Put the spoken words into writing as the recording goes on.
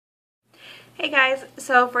Hey guys,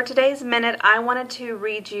 so for today's minute I wanted to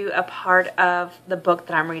read you a part of the book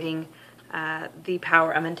that I'm reading, The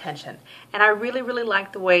Power of Intention. And I really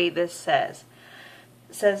like the way this says.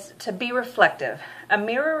 It says to be reflective. A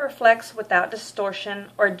mirror reflects without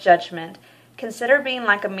distortion or judgment. Consider being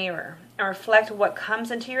like a mirror and reflect what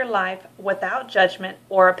comes into your life without judgment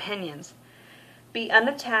or opinions. Be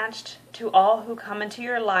unattached to all who come into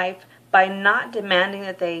your life by not demanding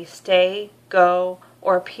that they stay, go,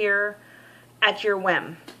 or appear at your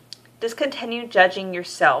whim. Discontinue judging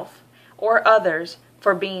yourself or others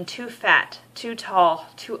for being too fat, too tall,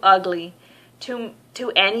 too ugly, too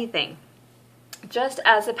anything. Just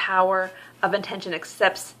as the power of intention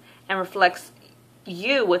accepts and reflects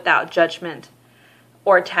you without judgment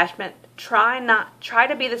or attachment, try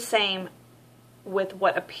to be the same with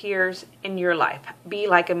what appears in your life. Be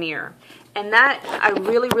like a mirror. And that I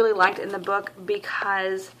really liked in the book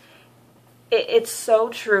because it's so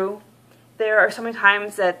true. There are so many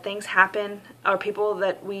times that things happen or people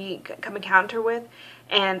that we come encounter with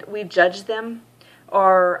and we judge them,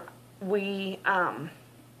 or we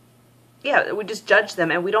just judge them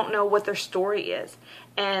and we don't know what their story is.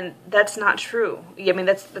 And that's not true. I mean,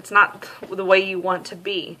 that's not the way you want to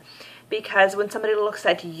be, because when somebody looks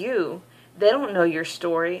at you, they don't know your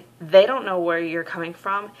story. They don't know where you're coming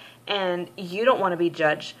from, and you don't want to be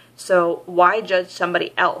judged. So why judge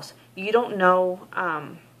somebody else? You don't know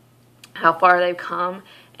how far they've come,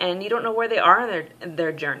 and you don't know where they are in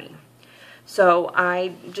their journey. So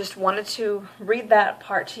I just wanted to read that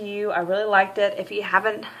part to you. I really liked it. If you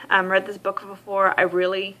haven't read this book before, I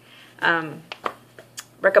really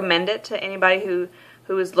recommend it to anybody who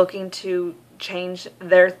is looking to change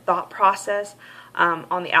their thought process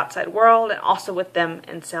on the outside world and also with them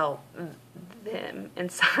inside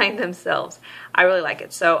themselves. I really like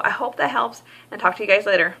it. So I hope that helps, and talk to you guys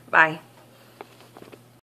later. Bye.